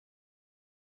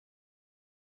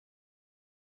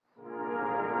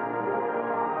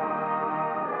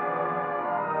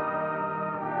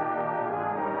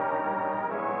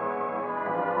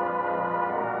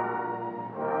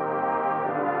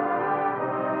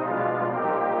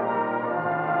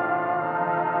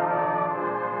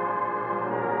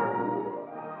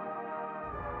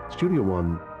Studio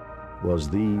One was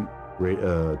the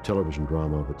television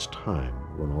drama of its time,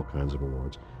 won all kinds of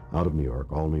awards, out of New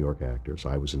York, all New York actors.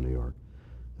 I was in New York.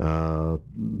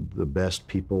 The best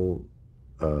people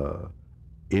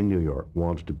in New York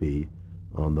wanted to be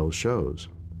on those shows,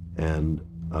 and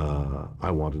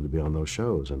I wanted to be on those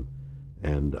shows,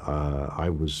 and I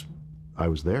was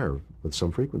there with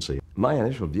some frequency. My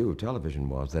initial view of television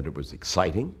was that it was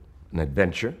exciting, an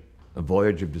adventure, a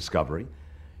voyage of discovery.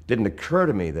 It didn't occur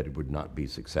to me that it would not be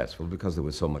successful because there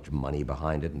was so much money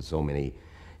behind it and so many,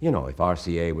 you know, if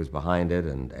RCA was behind it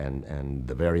and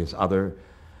the various other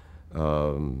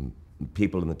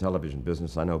people in the television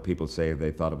business. I know people say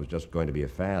they thought it was just going to be a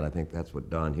fad. I think that's what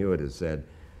Don Hewitt has said.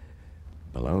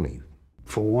 Baloney.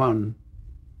 For one,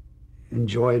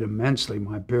 enjoyed immensely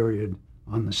my period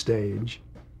on the stage,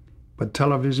 but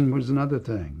television was another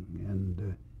thing,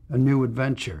 and a new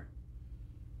adventure.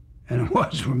 And it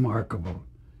was remarkable.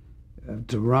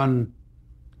 To run,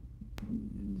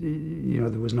 you know,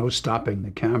 there was no stopping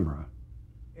the camera.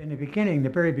 In the beginning, the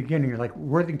very beginning, like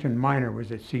Worthington Minor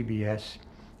was at CBS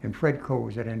and Fred Coe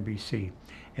was at NBC.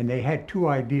 And they had two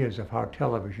ideas of how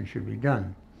television should be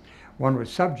done. One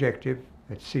was subjective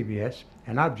at CBS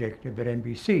and objective at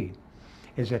NBC.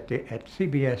 Is that at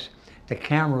CBS, the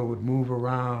camera would move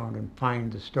around and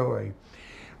find the story.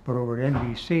 But over at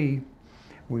NBC,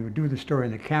 we would do the story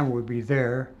and the camera would be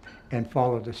there and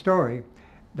follow the story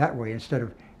that way instead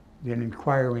of an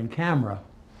inquiring camera.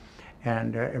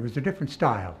 And it was a different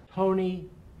style. Tony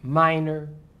Minor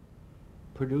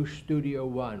produced Studio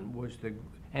One,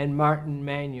 and Martin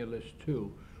Manulis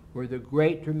too, were the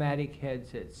great dramatic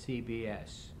heads at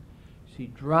CBS. See,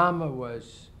 drama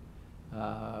was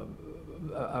a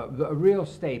real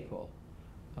staple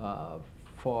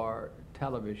for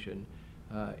television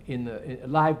in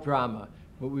live drama.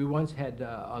 But we once had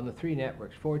on the 3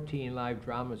 networks 14 live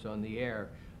dramas on the air,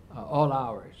 all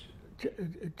hours.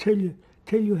 Till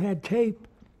you had tape,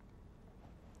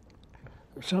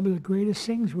 some of the greatest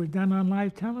things were done on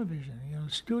live television. You know,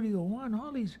 Studio One,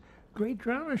 all these great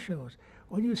drama shows.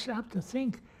 When you stop to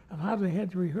think of how they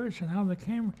had to rehearse and how the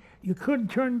camera, you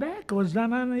couldn't turn back. It was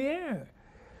done on the air.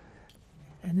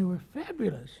 And they were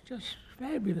fabulous, just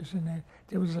fabulous. And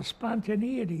there was a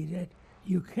spontaneity that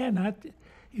you cannot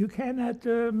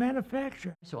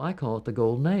manufacture. So I call it the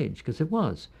golden age, because it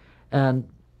was. And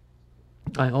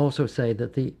I also say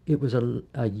that it was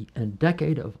a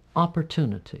decade of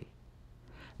opportunity.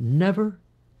 Never,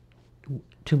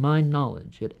 to my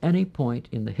knowledge, at any point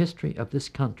in the history of this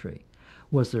country,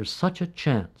 was there such a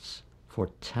chance for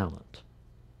talent.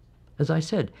 As I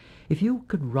said, if you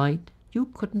could write, you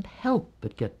couldn't help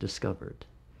but get discovered.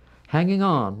 Hanging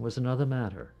on was another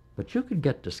matter, but you could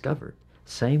get discovered.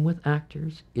 Same with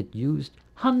actors. It used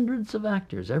hundreds of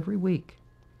actors every week.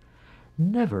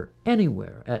 Never,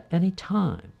 anywhere, at any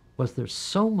time, was there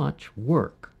so much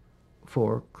work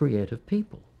for creative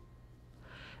people.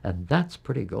 And that's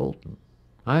pretty golden.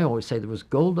 I always say there was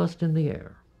gold dust in the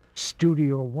air.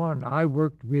 Studio One, I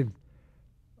worked with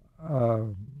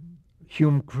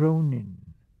Hume Cronin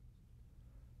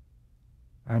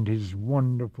and his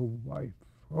wonderful wife.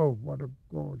 Oh, what a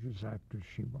gorgeous actress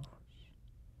she was.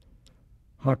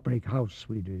 Heartbreak House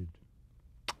we did.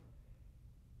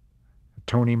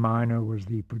 Tony Minor was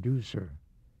the producer,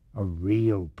 a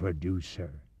real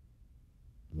producer.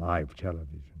 Live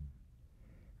television.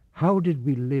 How did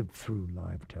we live through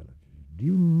live television? Do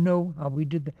you know how we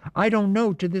did that? I don't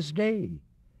know to this day.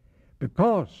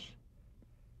 Because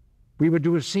we would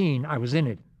do a scene, I was in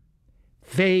it.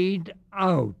 Fade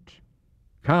out.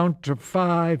 Count to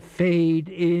 5, fade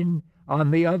in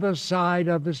on the other side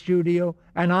of the studio,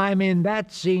 and I'm in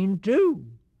that scene too,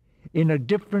 in a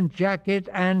different jacket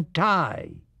and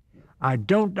tie. I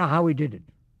don't know how we did it,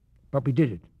 but we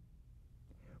did it.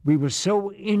 We were so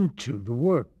into the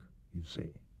work, you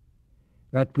see,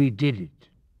 that we did it.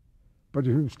 But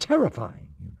it was terrifying,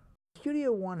 you know.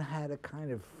 Studio One had a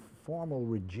kind of formal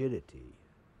rigidity.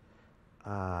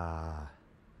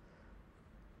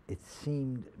 It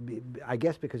seemed, I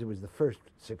guess because it was the first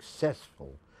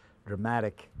successful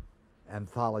dramatic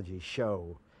anthology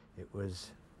show, it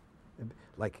was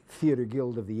like Theatre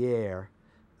Guild of the Air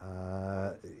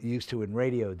used to in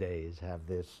radio days have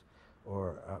this,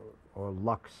 or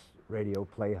Lux Radio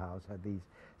Playhouse had these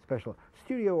special.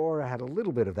 Studio Aura had a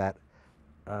little bit of that.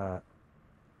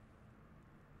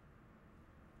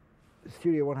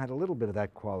 Studio One had a little bit of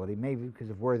that quality, maybe because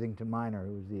of Worthington Minor,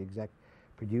 who was the exec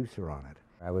producer on it.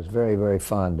 I was very, very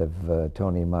fond of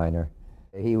Tony Minor.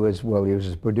 He was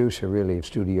a producer, really, of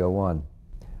Studio One,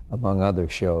 among other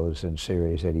shows and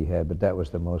series that he had, but that was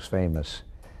the most famous.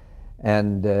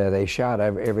 And they shot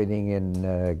everything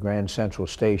in Grand Central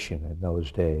Station in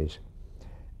those days.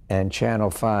 And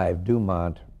Channel 5,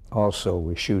 Dumont, also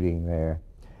was shooting there.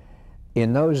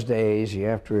 In those days, you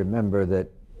have to remember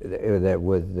that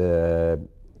with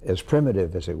as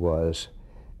primitive as it was,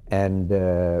 and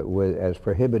with as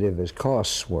prohibitive as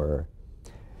costs were,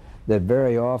 that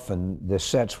very often the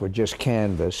sets were just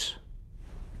canvas.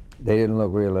 They didn't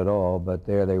look real at all, but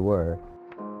there they were.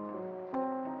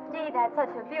 Gee, that's such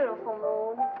a beautiful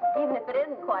moon, even if it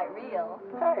isn't quite real.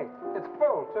 Hey, it's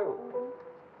full, too.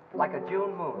 Like a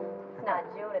June moon. It's not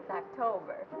June, it's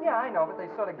October. Yeah, I know, but they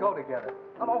sort of go together.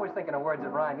 I'm always thinking of words that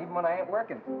rhyme, even when I ain't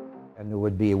working. And there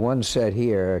would be one set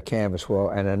here, a canvas wall,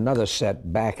 and another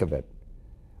set back of it,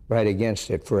 right against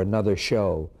it for another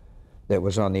show that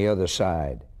was on the other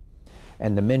side.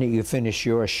 And the minute you finish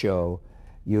your show,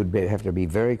 you'd have to be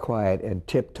very quiet and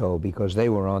tiptoe because they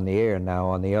were on the air now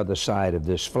on the other side of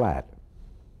this flat.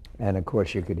 And of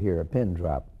course you could hear a pin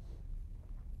drop.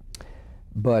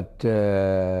 But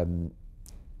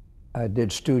I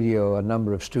did a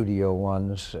number of Studio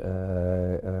Ones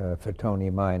for Tony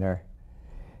Miner.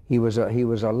 He was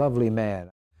a lovely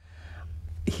man.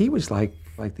 He was like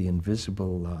the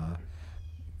invisible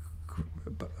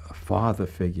father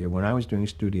figure. When I was doing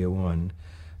Studio One,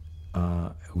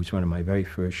 it was one of my very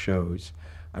first shows,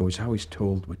 I was always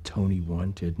told what Tony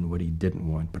wanted and what he didn't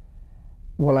want.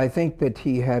 Well, I think that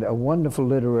he had a wonderful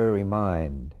literary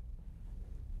mind,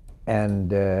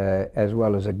 and as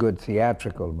well as a good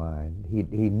theatrical mind.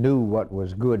 He knew what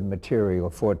was good material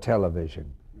for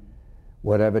television.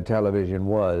 Whatever television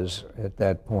was at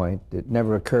that point, it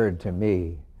never occurred to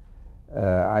me.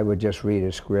 I would just read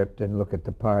a script and look at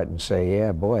the part and say,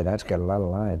 yeah, boy, that's got a lot of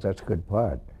lines, that's a good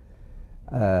part.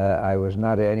 I was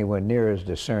not anywhere near as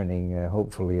discerning,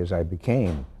 hopefully, as I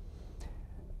became.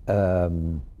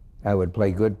 I would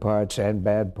play good parts and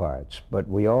bad parts, but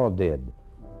we all did.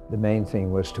 The main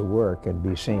thing was to work and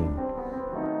be seen.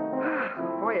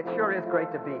 Boy, it sure is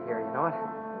great to be here, you know it?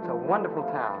 It's a wonderful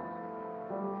town.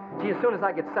 Gee, as soon as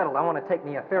I get settled, I want to take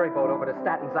me a ferry boat over to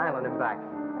Statten's Island and back.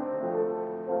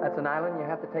 That's an island you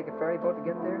have to take a ferry boat to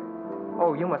get there?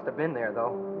 Oh, you must have been there,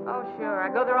 though. Oh, sure.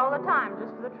 I go there all the time,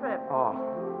 just for the trip. Oh.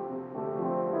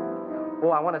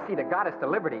 Oh, I want to see the Goddess of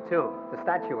Liberty, too. The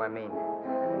statue, I mean.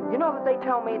 You know that they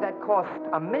tell me that cost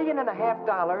 $1.5 million,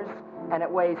 and it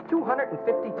weighs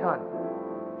 250 tons.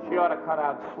 She ought to cut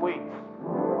out sweets.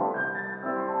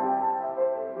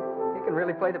 You can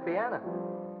really play the piano.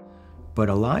 But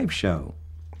a live show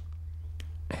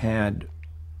had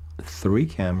 3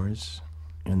 cameras,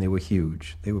 and they were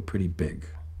huge. They were pretty big.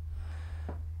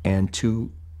 And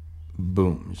 2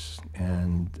 booms.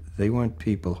 And they weren't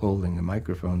people holding the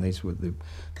microphone. These were the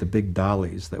big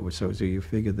dollies that were so you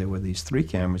figured there were these 3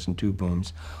 cameras and 2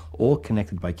 booms, all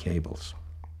connected by cables.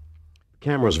 The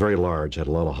camera was very large, had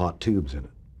a lot of hot tubes in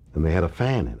it, and they had a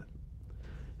fan in it.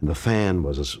 And the fan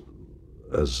was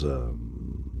as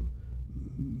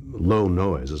low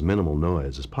noise, as minimal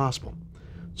noise as possible.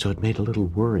 So it made a little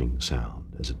whirring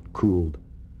sound as it cooled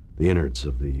the innards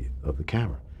of the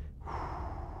camera.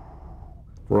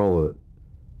 For all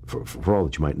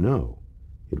that you might know,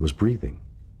 it was breathing.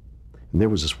 And there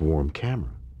was this warm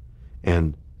camera.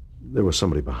 And there was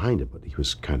somebody behind it, but he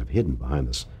was kind of hidden behind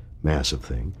this massive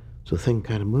thing. So the thing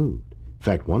kind of moved. In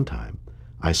fact, one time,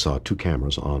 I saw 2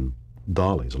 cameras on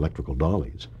dollies, electrical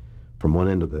dollies, from one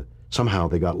end of somehow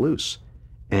they got loose.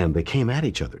 And they came at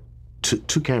each other.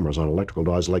 2 cameras on electrical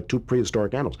dollies like 2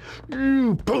 prehistoric animals.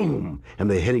 Boom! And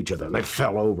they hit each other, and they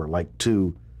fell over like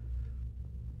 2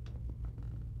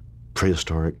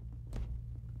 prehistoric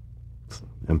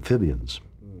amphibians.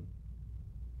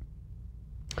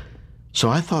 So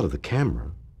I thought of the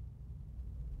camera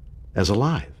as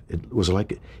alive. It was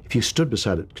like if you stood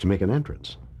beside it to make an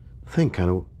entrance, the thing kind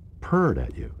of purred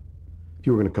at you. If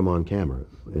you were going to come on camera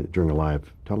during a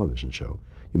live television show,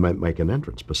 you might make an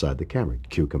entrance beside the camera.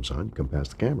 Cue comes on, you come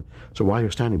past the camera. So while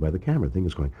you're standing by the camera, the thing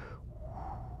is going,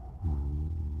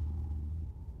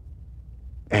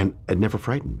 and it never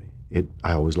frightened me.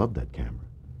 I always loved that camera.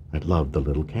 I loved the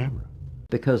little camera.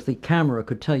 Because the camera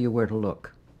could tell you where to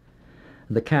look.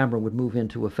 The camera would move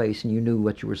into a face and you knew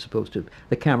what you were supposed to.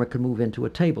 The camera could move into a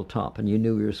tabletop and you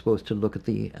knew you were supposed to look at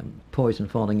the poison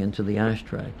falling into the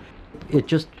ashtray. It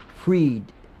just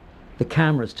freed the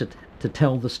cameras to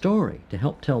tell the story, to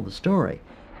help tell the story.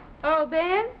 Oh,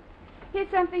 Ben, here's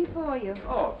something for you.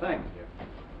 Oh, thank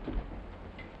you.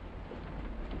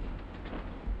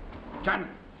 Janet,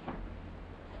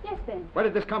 Yes, Ben. where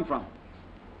did this come from?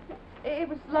 It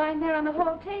was lying there on the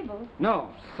hall table. No,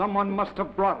 someone must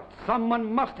have brought it.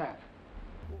 Someone must have.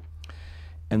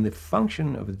 And the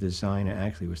function of a designer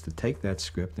actually was to take that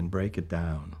script and break it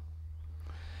down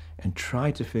and try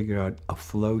to figure out a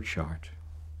flow chart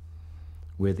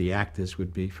where the actors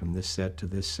would be from this set to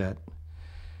this set,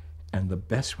 and the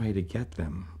best way to get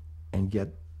them and get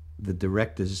the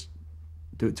directors,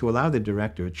 to allow the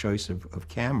director a choice of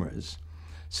cameras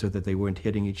so that they weren't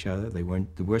hitting each other. They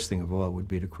weren't, the worst thing of all would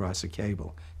be to cross a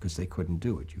cable, because they couldn't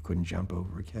do it. You couldn't jump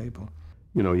over a cable.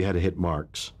 You know, you had to hit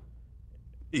marks.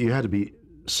 You had to be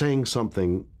saying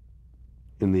something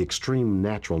in the extreme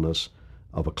naturalness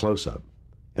of a close-up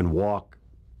and walk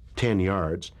 10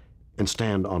 yards and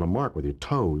stand on a mark with your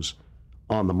toes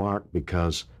on the mark,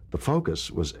 because the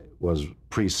focus was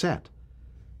preset.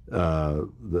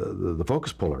 The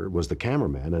focus puller was the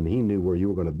cameraman, and he knew where you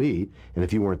were going to be, and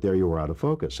if you weren't there, you were out of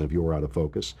focus. And if you were out of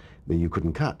focus, then you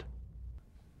couldn't cut.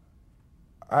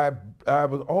 I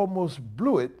was almost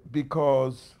blew it,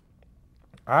 because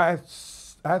I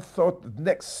thought the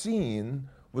next scene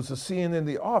was a scene in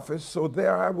the office, so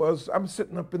there I was, I'm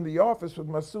sitting up in the office with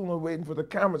my Suno waiting for the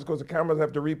cameras, because the cameras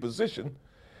have to reposition.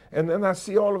 And then I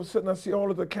see all of a sudden, I see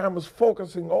all of the cameras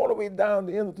focusing all the way down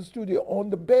the end of the studio on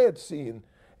the bed scene.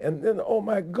 And then, oh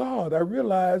my God, I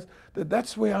realized that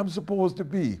that's where I'm supposed to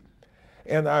be.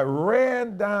 And I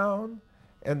ran down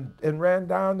and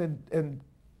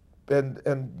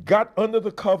got under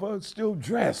the cover, still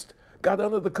dressed, got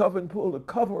under the cover and pulled the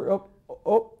cover up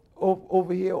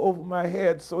over here over my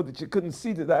head so that you couldn't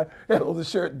see that I had on the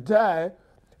shirt and tie,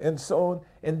 and so on,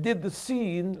 and did the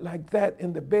scene like that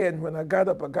in the bed. And when I got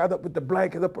up with the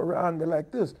blanket up around me like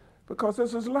this, because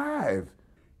this is live.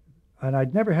 And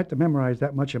I'd never had to memorize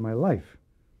that much in my life.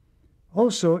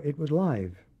 Also, it was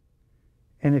live.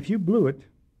 And if you blew it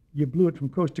from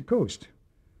coast to coast.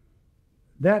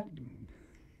 That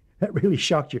really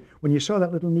shocked you. When you saw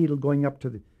that little needle going up to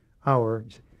the hour,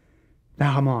 you said,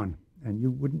 now I'm on. And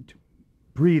you wouldn't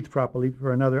breathe properly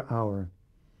for another hour.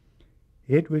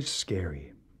 It was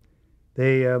scary.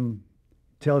 They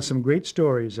tell some great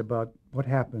stories about what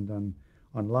happened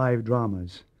on live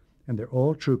dramas. And they're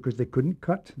all true, because they couldn't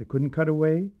cut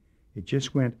away. It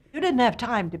just went. You didn't have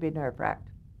time to be nerve-wracked.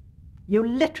 You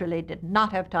literally did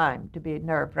not have time to be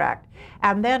nerve-wracked.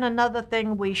 And then another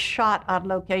thing we shot on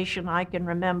location, I can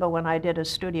remember when I did a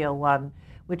Studio One,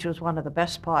 which was one of the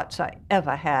best parts I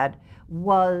ever had,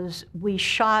 was we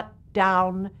shot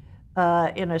down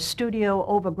in a studio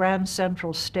over Grand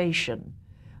Central Station.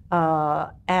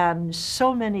 And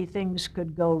so many things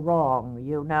could go wrong,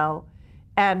 you know,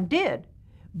 and did.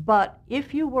 But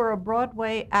if you were a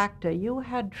Broadway actor, you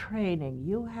had training,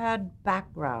 you had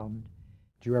background.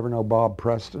 Did you ever know Bob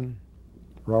Preston,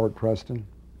 Robert Preston,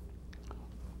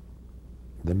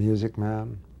 the Music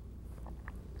Man?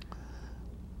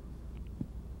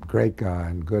 Great guy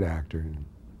and good actor.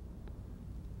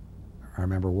 I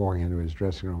remember walking into his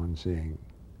dressing room and seeing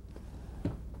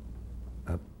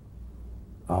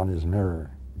on his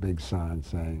mirror a big sign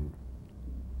saying,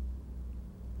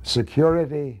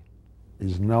 "Security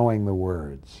is knowing the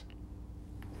words."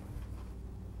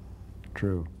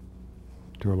 True,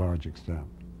 to a large extent.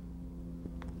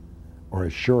 Or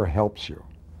it sure helps you.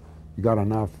 You got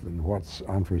enough in what's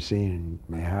unforeseen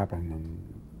may happen,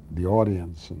 and the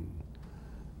audience and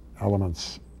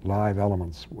elements, live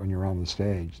elements when you're on the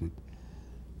stage, that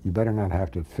you better not have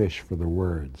to fish for the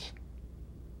words.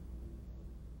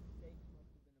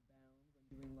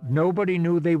 Nobody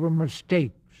knew they were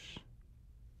mistakes.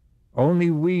 Only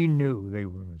we knew they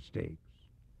were mistakes.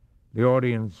 The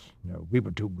audience, no, we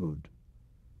were too good.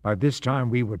 By this time,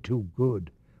 we were too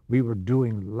good. We were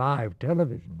doing live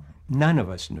television. None of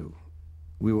us knew.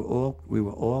 We were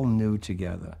all new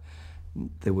together.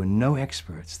 There were no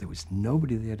experts. There was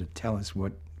nobody there to tell us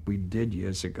what we did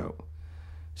years ago,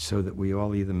 so that we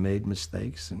all either made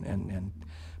mistakes and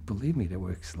believe me, there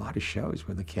were a lot of shows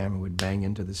where the camera would bang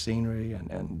into the scenery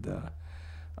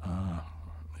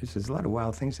there's a lot of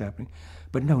wild things happening.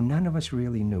 But no, none of us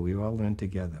really knew. We all learned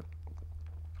together.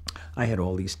 I had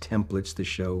all these templates to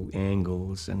show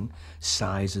angles and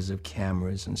sizes of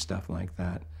cameras and stuff like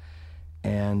that.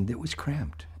 And it was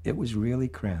cramped. It was really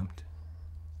cramped.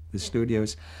 The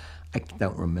studios, I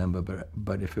don't remember,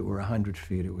 but if it were 100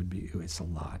 feet, it's a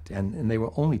lot. And they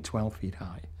were only 12 feet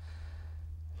high.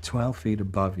 12 feet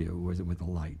above you were the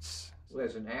lights. Well,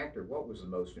 as an actor, what was the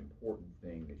most important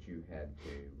thing that you had to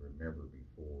remember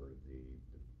before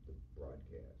the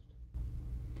broadcast?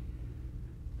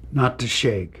 Not to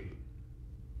shake,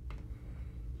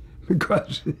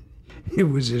 because it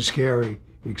was a scary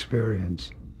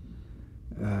experience.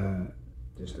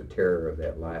 Just the terror of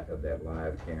that live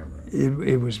camera.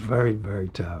 It was very, very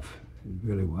tough. It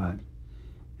really was.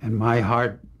 And my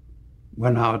heart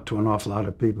went out to an awful lot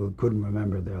of people who couldn't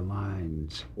remember their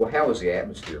lines. Well, how was the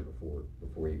atmosphere before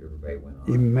everybody went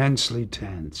on? Immensely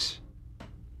tense,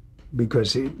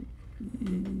 because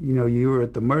you were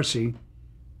at the mercy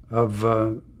of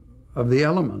the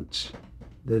elements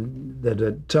that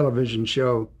a television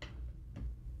show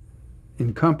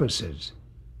encompasses,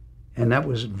 and that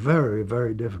was very,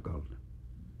 very difficult.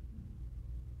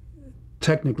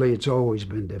 Technically, it's always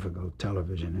been difficult.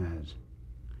 Television has.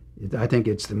 I think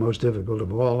it's the most difficult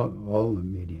of all the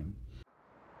mediums.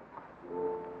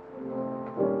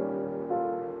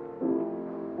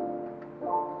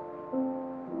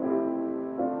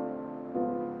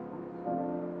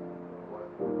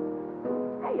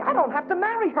 Hey, I don't have to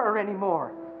marry her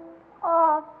anymore.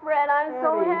 Oh, Fred, I'm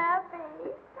so Eddie. happy.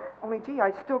 Only, gee,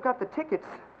 I still got the tickets.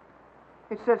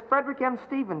 It says Frederick M.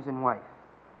 Stevens and wife.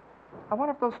 I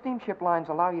wonder if those steamship lines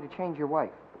allow you to change your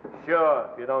wife. Sure,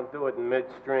 if you don't do it in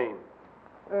midstream.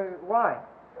 Why?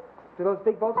 Do those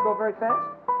big boats go very fast?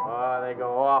 Oh, they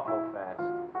go awful fast.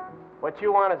 What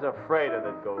you want is a freighter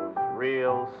that goes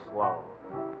real slow.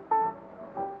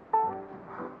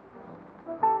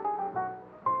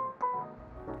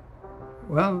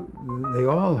 Well, they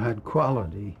all had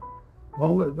quality.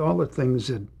 All the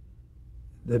things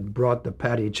that brought the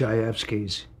Paddy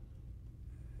Chayefskys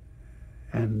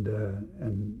and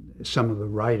some of the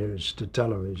writers to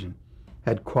television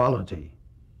had quality.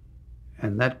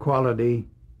 And that quality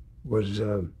was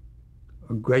a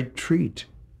great treat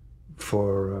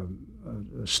for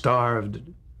a starved,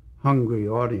 hungry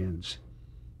audience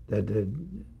that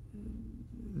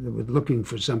was looking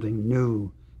for something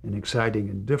new and exciting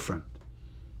and different.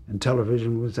 And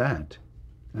television was that.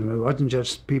 I mean, it wasn't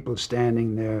just people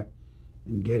standing there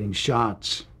and getting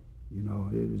shots. You know,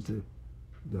 it was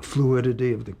the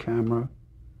fluidity of the camera,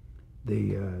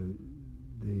 the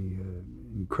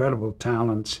incredible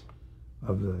talents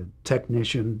of the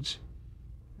technicians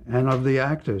and of the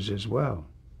actors as well.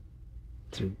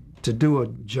 To do a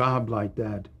job like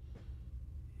that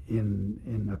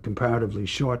in a comparatively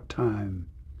short time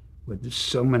with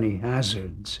so many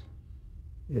hazards,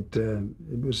 it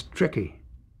was tricky.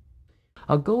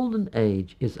 A golden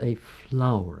age is a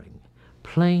flowering,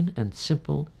 plain and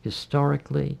simple,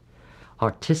 historically,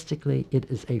 artistically, it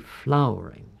is a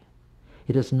flowering.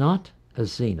 It is not a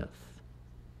zenith.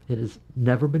 It has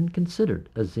never been considered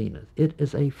a zenith. It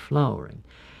is a flowering.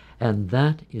 And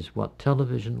that is what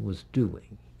television was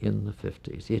doing in the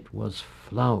 50s. It was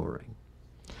flowering.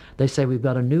 They say we've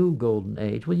got a new golden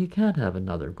age. Well, you can't have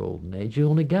another golden age. You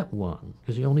only get one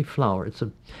because you only flower. It's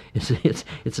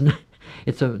not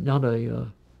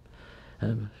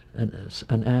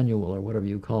an annual or whatever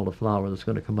you call a flower that's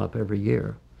going to come up every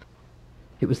year.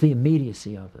 It was the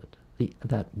immediacy of it,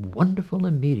 that wonderful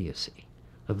immediacy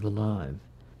of the live.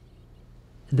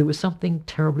 There was something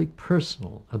terribly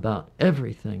personal about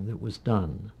everything that was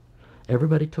done.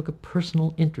 Everybody took a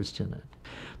personal interest in it.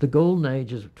 The golden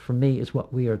age, for me, is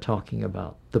what we are talking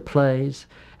about. The plays,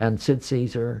 and Sid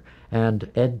Caesar, and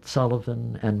Ed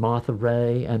Sullivan, and Martha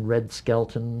Ray, and Red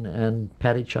Skelton, and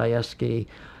Paddy Chayefsky.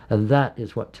 And that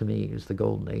is what, to me, is the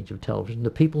golden age of television. The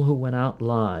people who went out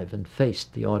live and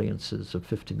faced the audiences of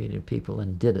 50 million people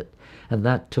and did it. And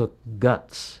that took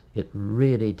guts. It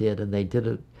really did. And they did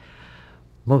it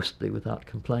mostly without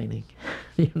complaining.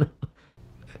 You know,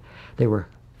 they were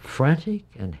frantic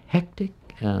and hectic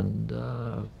and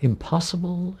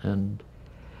impossible and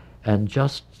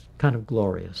just kind of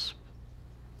glorious.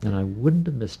 And I wouldn't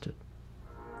have missed it.